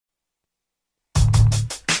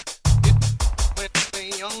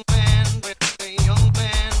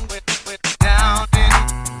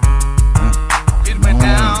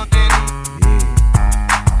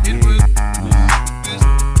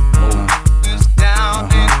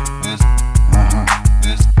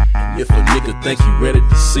think you ready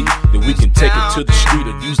to see? Then we can take it to the street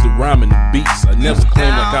or use the rhyme and the beats. I never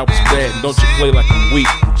claim like I was bad, don't you play like I'm weak.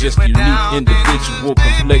 I'm just unique, individual,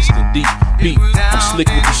 complex and deep. Pete, I'm slick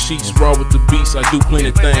with the sheets, raw with the beats. I do plenty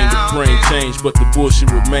things, the brain change, but the bullshit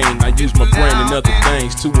remain. I use my brain and other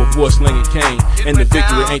things to avoid slinging cane. And the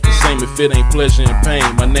victory ain't the same if it ain't pleasure and pain.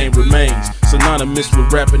 My name remains synonymous with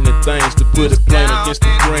rapping and things. To put it plain against the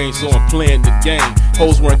grain, so I'm playing the game.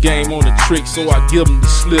 Hoes weren't game on the trick, so I give them the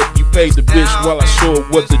slip. You paid the bitch while I show her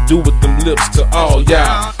what to do with them lips. To all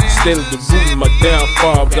y'all, instead of the root of my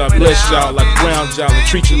downfall, God bless y'all like ground y'all and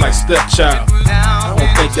treat you like stepchild. I don't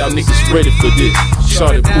think y'all niggas ready for this.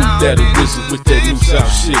 Chardie, Pooh, Daddy Wizard with that new South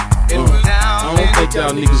shit. I don't think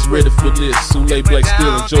y'all niggas ready for this. Sule, Black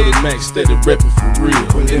Steel, and Jody Max steady reppin' for real.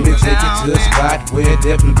 Well, let me take you to a spot where it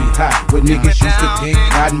definitely be hot. Where niggas used to pick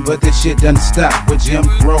cotton, but that shit done stop. Where Jim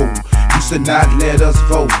Crow used to not let us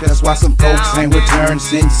vote. That's why some folks ain't returned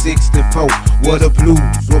since '64. Where the blues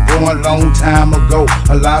were born long time ago.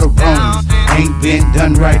 A lot of wrongs ain't been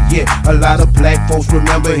done right yet. A lot of black folks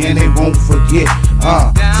remember and they won't forget.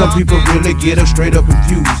 Some people really get us straight up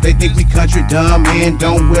confused. They think we country dumb and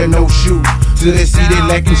don't wear no shoes. Till they see they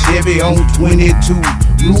lacking Chevy on 22.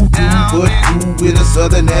 Rude dude, but cool with a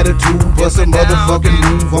southern attitude. Bust a motherfucking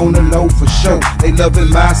move on the low for sure. They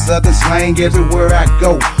loving my southern slang everywhere I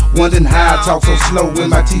go. Wondering how I talk so slow when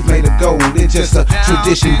my teeth made of gold. It's just a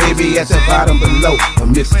tradition, baby, at the bottom below of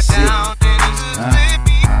Mississippi.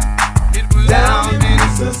 Down in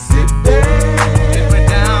Mississippi.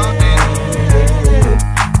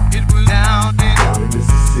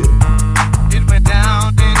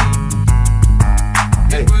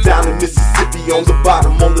 Down in Mississippi, on the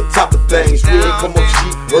bottom, on the top of things. We ain't come up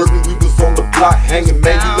cheap, urban, we was on the block hanging.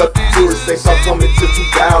 Man, you left the tourists, ain't start coming till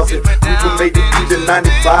 2000. We from made it through the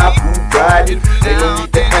 95, who riding? Ain't no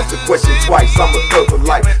need to ask the question twice, I'm a thug for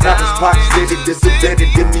life. Now this pot steady, this embedded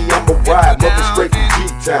in me, I'm a ride. Mother straight from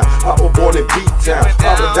G-Town, I was born in B-Town.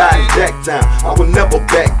 I would die in Jacktown, I would never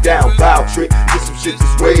back down. Bow trick, get some shit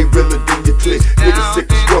that's way realer than your click. Niggas sick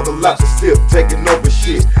and struggle, lots of still taking over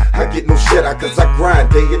shit. I get no shit out cause I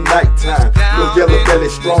grind day and nighttime. No yellow belly,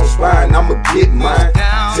 strong spine, I'ma get mine.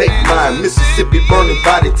 Take mine, Mississippi burning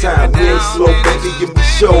body time. We ain't slow, baby, and we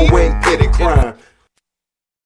sure ain't petty crime.